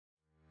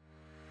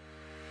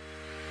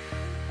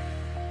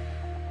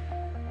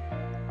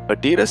A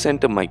data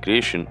center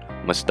migration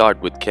must start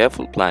with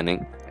careful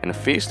planning and a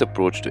phased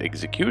approach to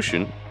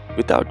execution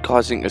without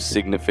causing a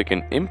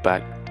significant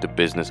impact to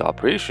business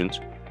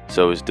operations,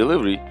 service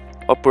delivery,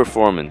 or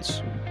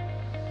performance.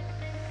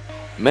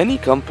 Many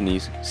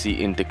companies see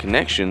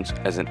interconnections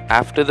as an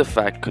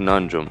after-the-fact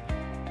conundrum.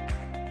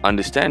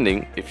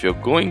 Understanding if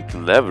you're going to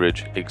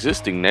leverage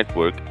existing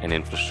network and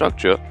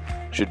infrastructure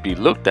should be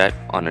looked at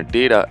on a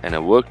data and a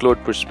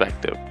workload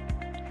perspective.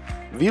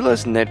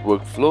 Uila's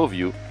network flow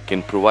view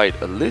can provide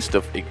a list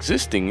of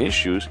existing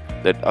issues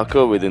that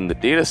occur within the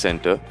data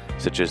center,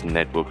 such as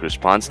network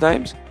response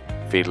times,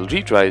 fatal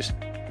retries,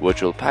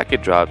 virtual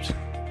packet drops,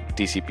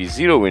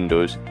 TCP/0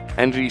 windows,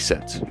 and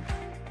resets.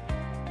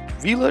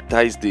 Uila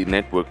ties the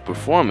network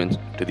performance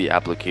to the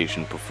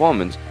application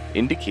performance,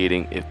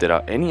 indicating if there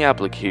are any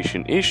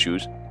application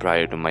issues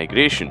prior to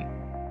migration.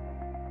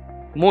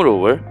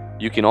 Moreover,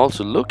 you can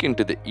also look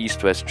into the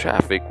east-west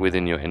traffic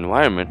within your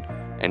environment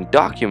and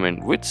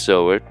document which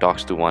server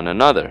talks to one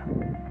another.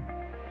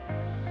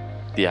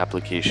 The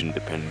application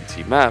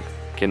dependency map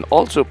can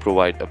also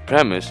provide a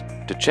premise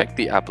to check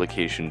the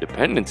application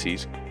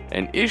dependencies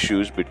and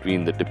issues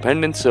between the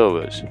dependent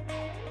servers.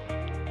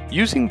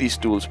 Using these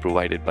tools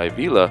provided by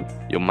Uila,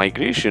 your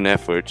migration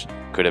efforts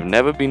could have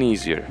never been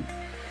easier.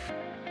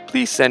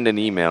 Please send an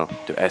email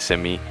to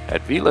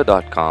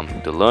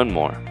sme@uila.com to learn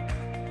more.